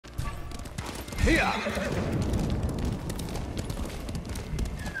Here!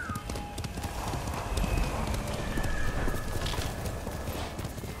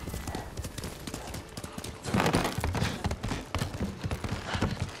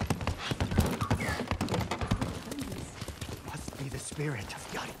 Must be the spirit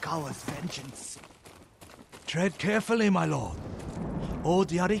of Yarikawa's vengeance. Tread carefully, my lord. Old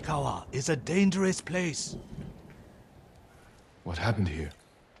Yarikawa is a dangerous place. What happened here?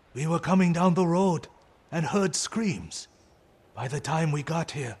 We were coming down the road and heard screams. By the time we got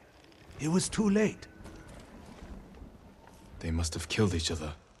here, it was too late. They must have killed each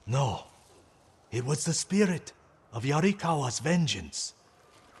other. No, it was the spirit of Yarikawa's vengeance.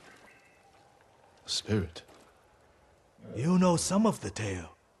 Spirit? You know some of the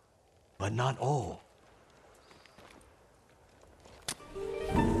tale, but not all.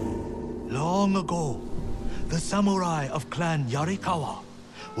 Long ago, the samurai of Clan Yarikawa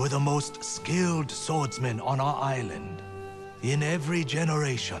were the most skilled swordsmen on our island. In every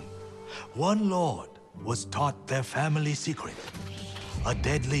generation, one lord was taught their family secret, a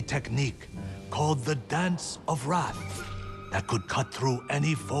deadly technique called the Dance of Wrath that could cut through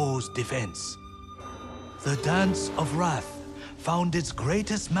any foe's defense. The Dance of Wrath found its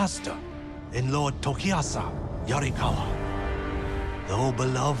greatest master in Lord Tokiyasa Yarikawa. Though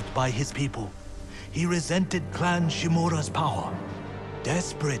beloved by his people, he resented Clan Shimura's power.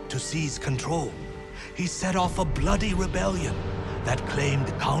 Desperate to seize control, he set off a bloody rebellion that claimed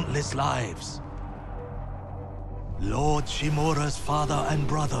countless lives. Lord Shimura's father and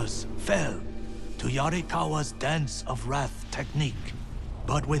brothers fell to Yarikawa's Dance of Wrath technique.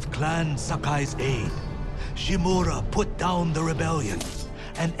 But with Clan Sakai's aid, Shimura put down the rebellion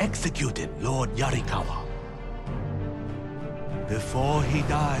and executed Lord Yarikawa. Before he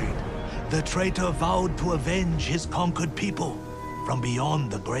died, the traitor vowed to avenge his conquered people from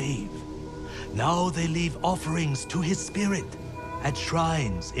beyond the grave. Now they leave offerings to his spirit at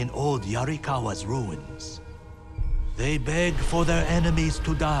shrines in old Yarikawa's ruins. They beg for their enemies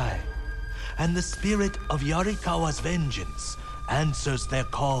to die, and the spirit of Yarikawa's vengeance answers their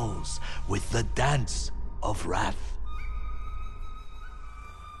calls with the Dance of Wrath.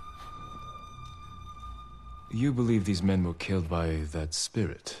 You believe these men were killed by that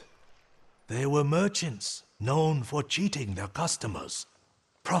spirit? They were merchants known for cheating their customers,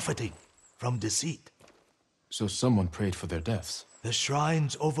 profiting from deceit. So someone prayed for their deaths? The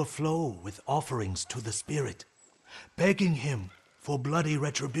shrines overflow with offerings to the spirit, begging him for bloody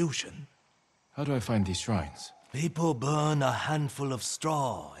retribution. How do I find these shrines? People burn a handful of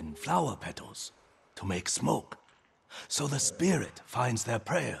straw and flower petals to make smoke, so the spirit finds their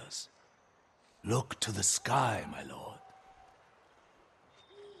prayers. Look to the sky, my lord.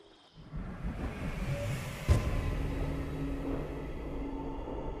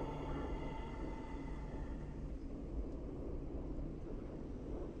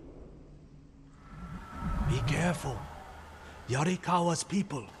 Be careful. Yarikawa's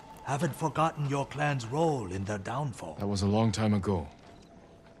people haven't forgotten your clan's role in their downfall. That was a long time ago.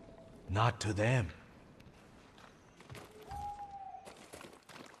 Not to them.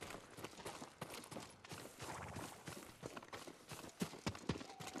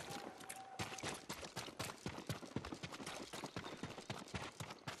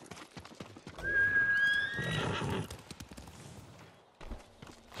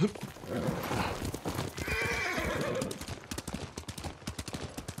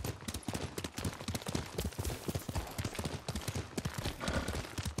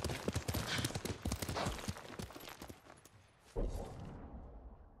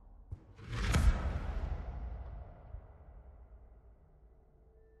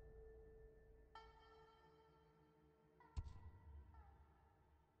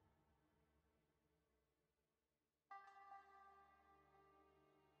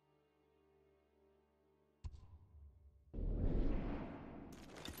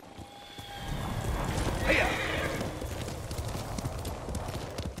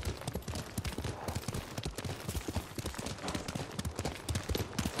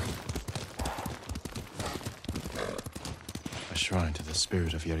 A shrine to the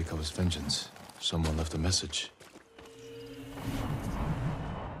spirit of Yarikawa's vengeance. Someone left a message.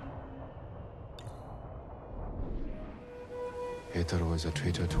 Heitaro is a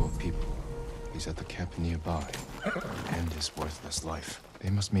traitor to a people. He's at the camp nearby. End his worthless life. They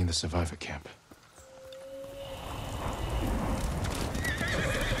must mean the survivor camp.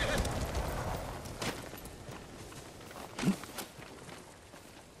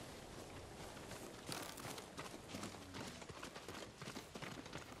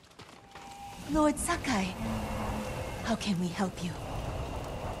 Lord Sakai, how can we help you?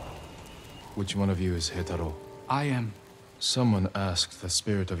 Which one of you is Heitaro? I am... Someone asked the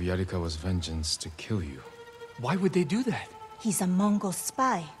spirit of Yarikawa's vengeance to kill you. Why would they do that? He's a Mongol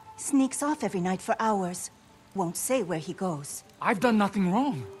spy. Sneaks off every night for hours. Won't say where he goes. I've done nothing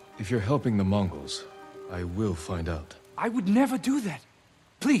wrong. If you're helping the Mongols, I will find out. I would never do that.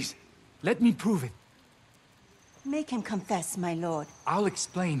 Please, let me prove it. Make him confess, my lord. I'll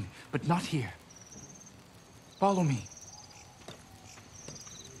explain, but not here. Follow me.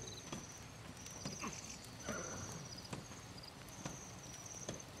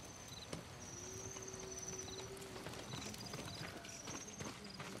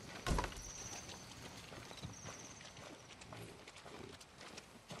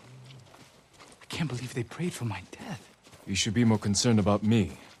 I can't believe they prayed for my death. You should be more concerned about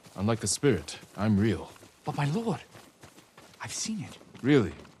me. Unlike the spirit, I'm real. But my lord, I've seen it.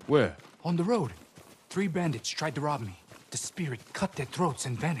 Really? Where? On the road. 3 bandits tried to rob me. The spirit cut their throats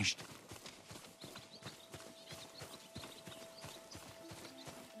and vanished.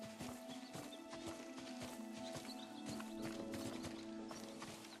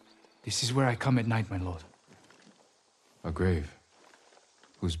 This is where I come at night, my lord. A grave.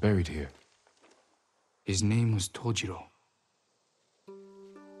 Who's buried here? His name was Tojiro.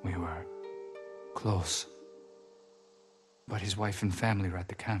 We were close. But his wife and family were at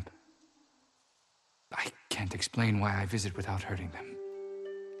the camp. I can't explain why I visit without hurting them.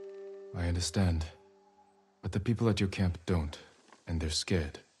 I understand. But the people at your camp don't, and they're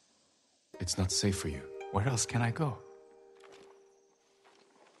scared. It's not safe for you. Where else can I go?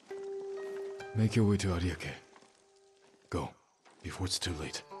 Make your way to Ariake. Go, before it's too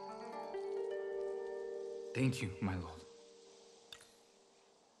late. Thank you, my lord.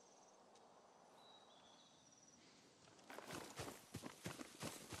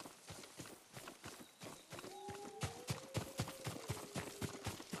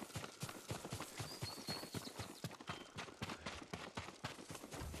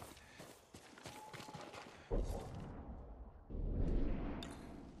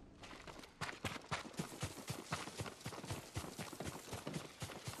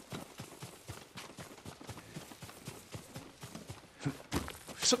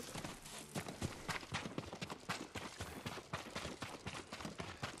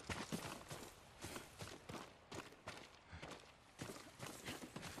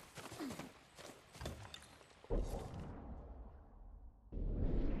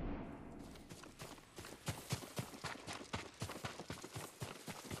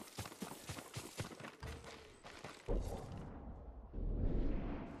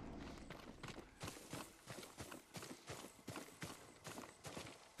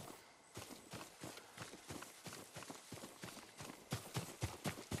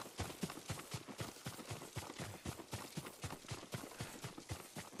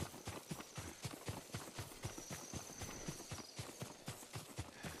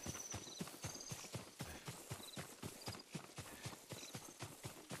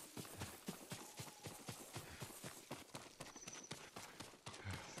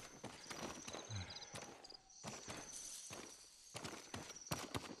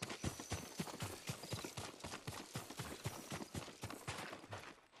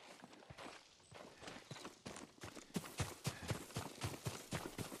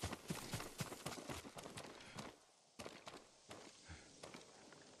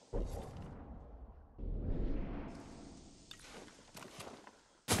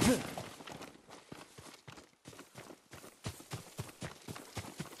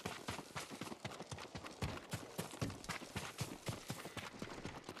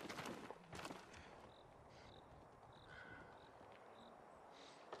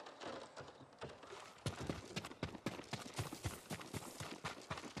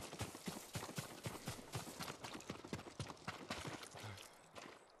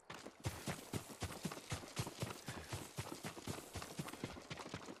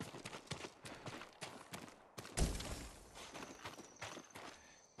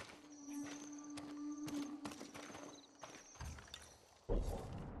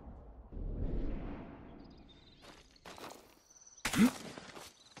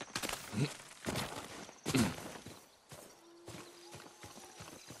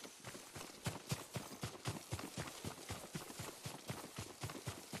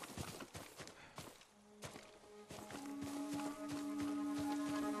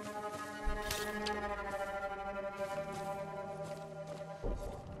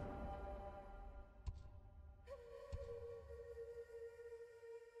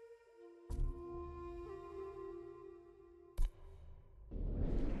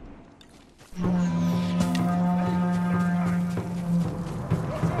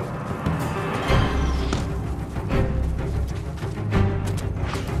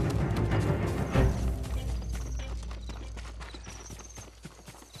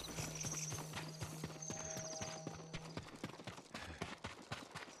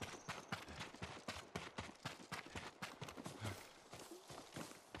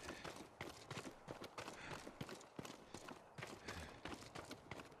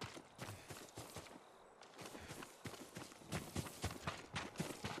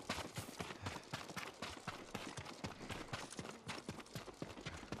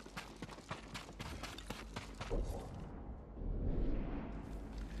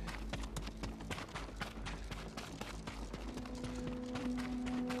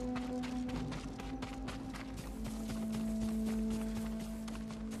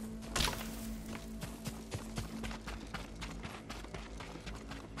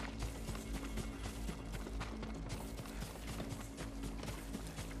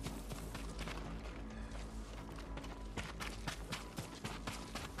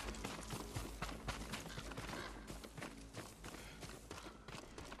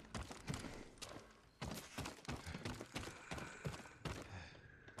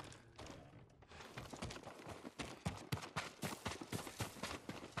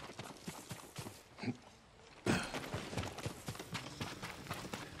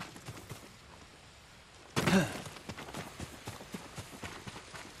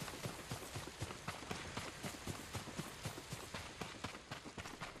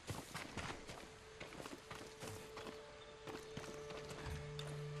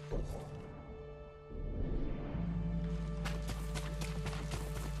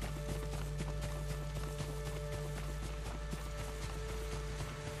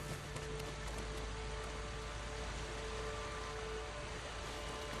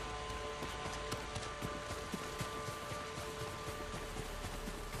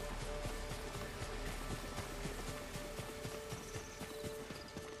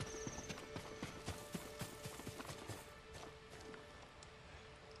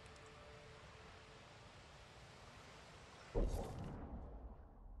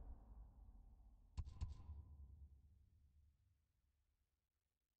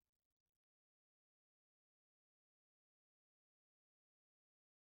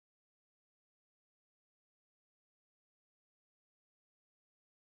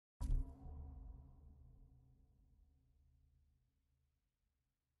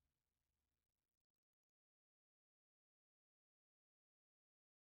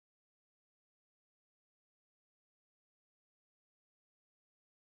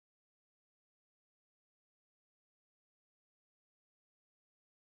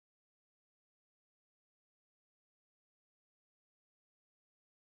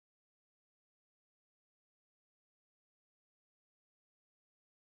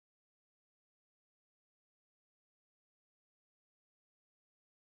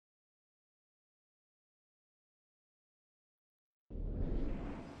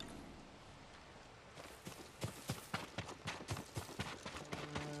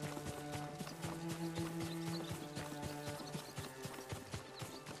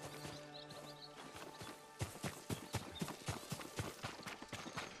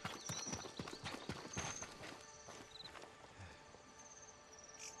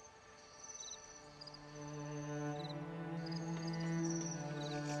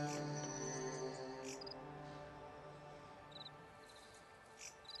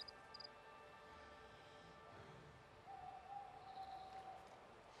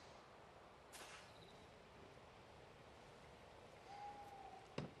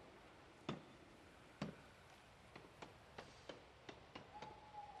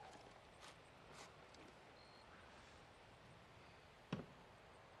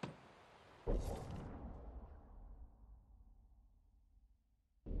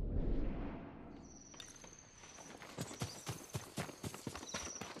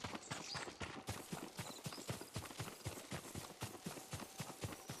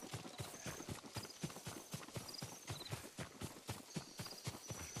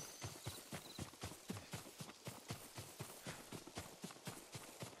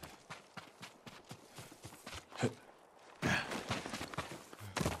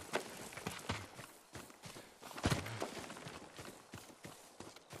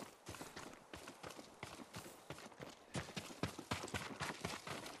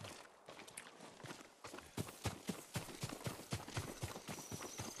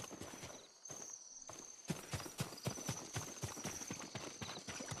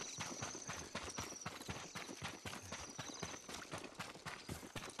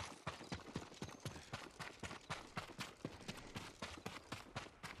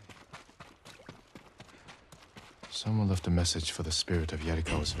 Someone left a message for the spirit of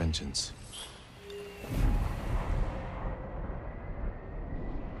Yarikawa's vengeance.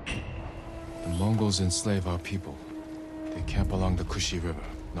 The Mongols enslave our people. They camp along the Kushi River,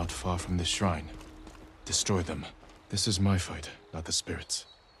 not far from this shrine. Destroy them. This is my fight, not the spirits.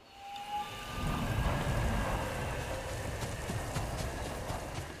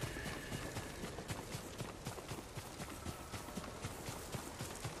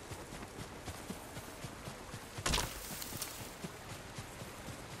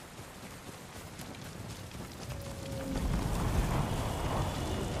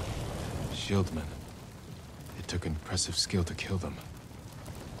 Shieldmen. It took impressive skill to kill them.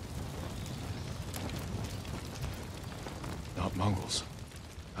 Not Mongols.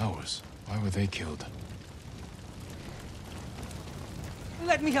 Ours. Why were they killed?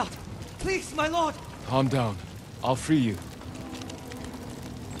 Let me out! Please, my lord! Calm down. I'll free you.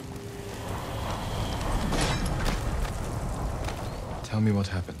 Tell me what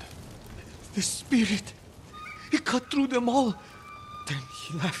happened. The spirit! He cut through them all! Then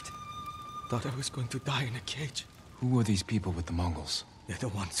he left. Thought I was going to die in a cage. Who were these people with the Mongols? They're the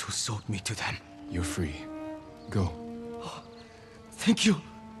ones who sold me to them. You're free. Go. Oh, thank you.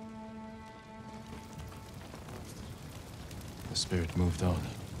 The spirit moved on.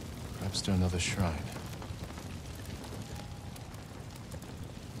 Perhaps to another shrine.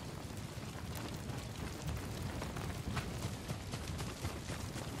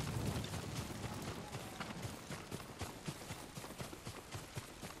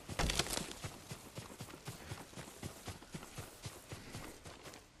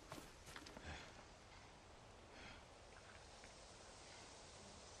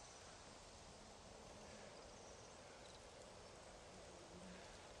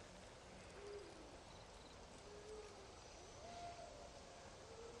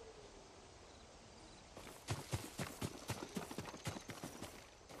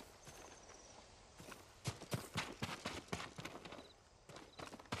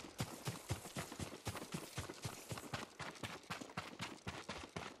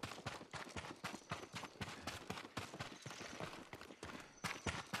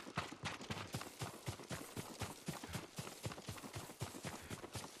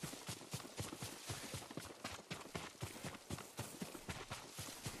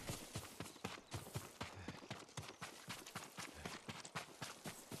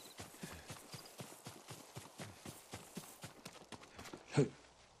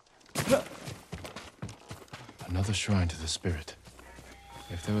 Another shrine to the spirit.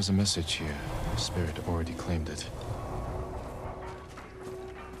 If there was a message here, the spirit already claimed it.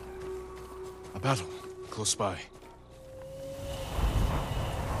 A battle, close by.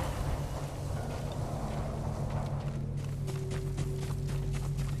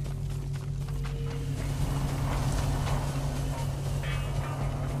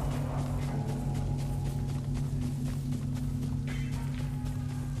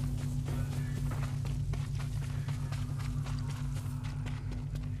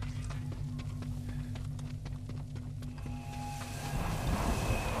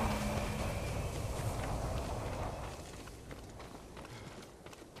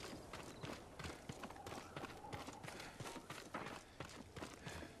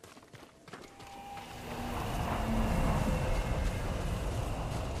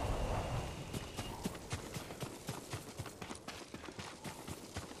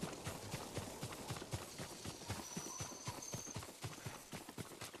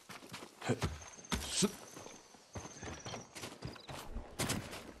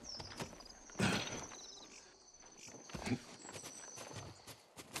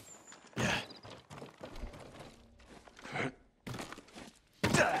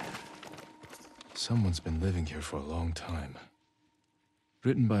 Someone's been living here for a long time.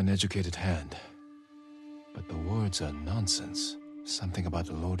 Written by an educated hand. But the words are nonsense. Something about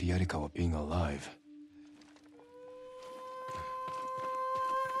Lord Yarikawa being alive.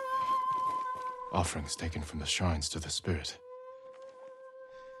 Offerings taken from the shrines to the spirit.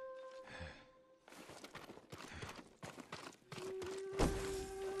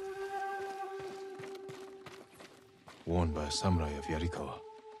 Worn by a samurai of Yarikawa.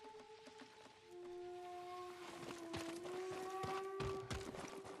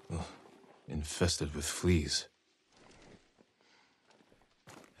 Ugh, infested with fleas.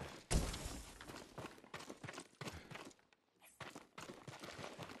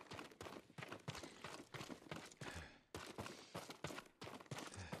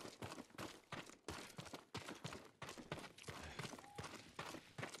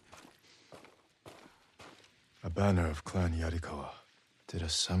 A banner of Clan Yarikawa. Did a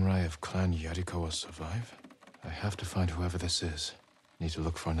samurai of Clan Yarikawa survive? I have to find whoever this is. Need to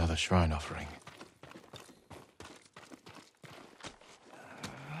look for another shrine offering.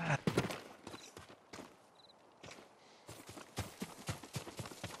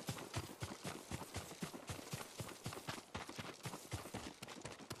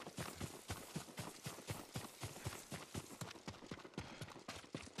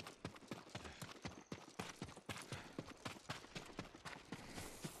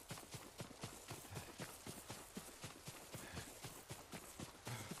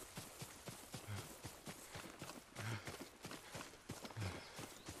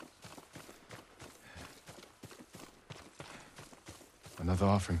 Another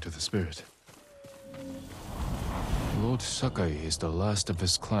offering to the spirit. Lord Sakai is the last of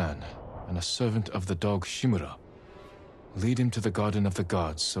his clan, and a servant of the dog Shimura. Lead him to the Garden of the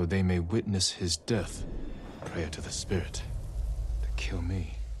Gods so they may witness his death. Prayer to the spirit. To kill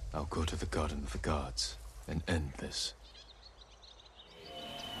me, I'll go to the Garden of the Gods and end this.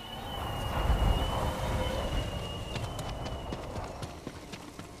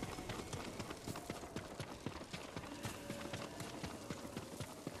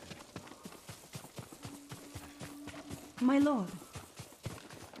 My lord.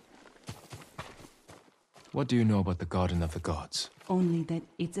 What do you know about the Garden of the Gods? Only that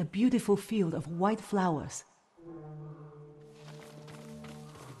it's a beautiful field of white flowers.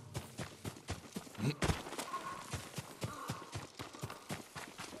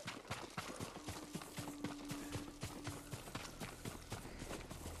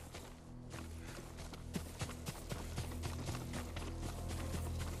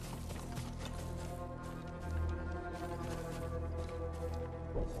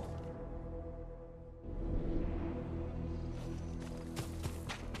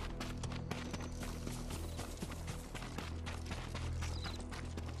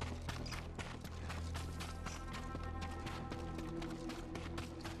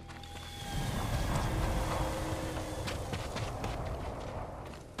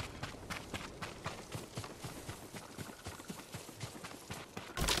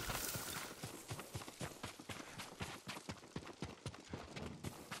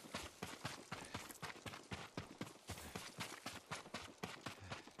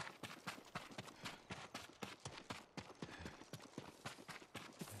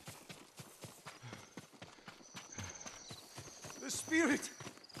 The spirit!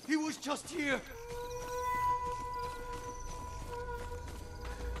 He was just here!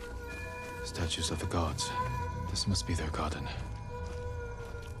 Statues of the gods. This must be their garden.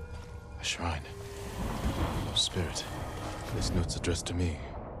 A shrine. No spirit. This note's addressed to me.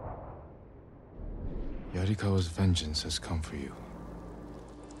 Yarikawa's vengeance has come for you.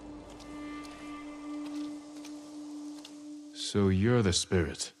 So you're the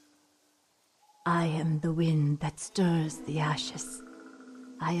spirit. I am the wind that stirs the ashes.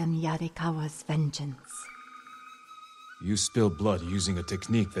 I am Yarikawa's vengeance. You spilled blood using a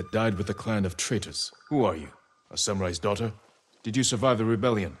technique that died with a clan of traitors. Who are you? A samurai's daughter? Did you survive the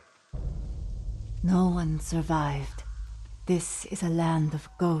rebellion? No one survived. This is a land of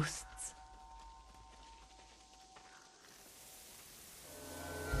ghosts.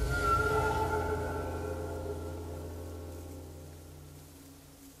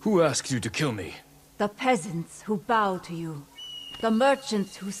 Who asked you to kill me? The peasants who bow to you. The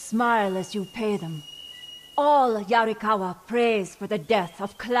merchants who smile as you pay them. All Yarikawa prays for the death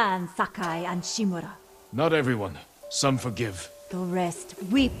of Clan Sakai and Shimura. Not everyone. Some forgive. The rest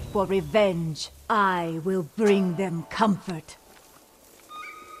weep for revenge. I will bring them comfort.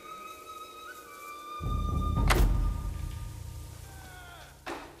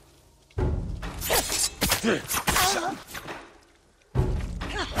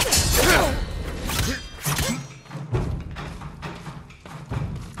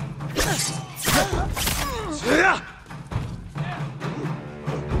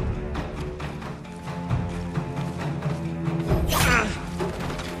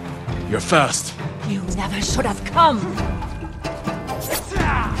 You're fast. You never should have come!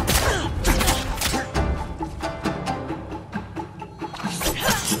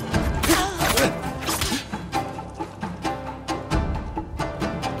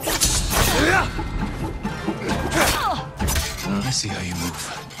 I see how you move.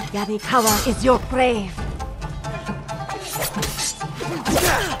 Yarikawa is your grave.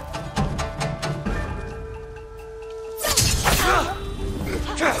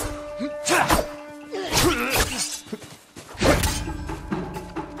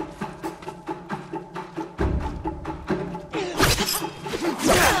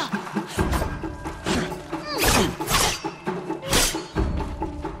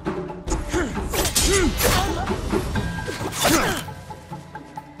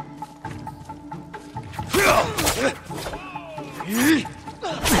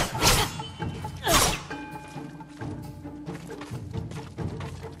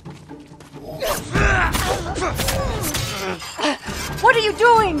 What are you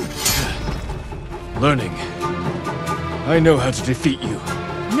doing? Learning. I know how to defeat you.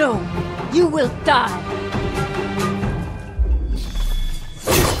 No, you will die.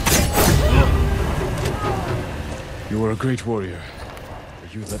 You are a great warrior,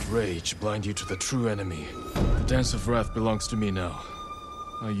 but you let rage blind you to the true enemy. The Dance of Wrath belongs to me now.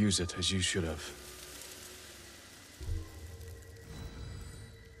 I use it as you should have.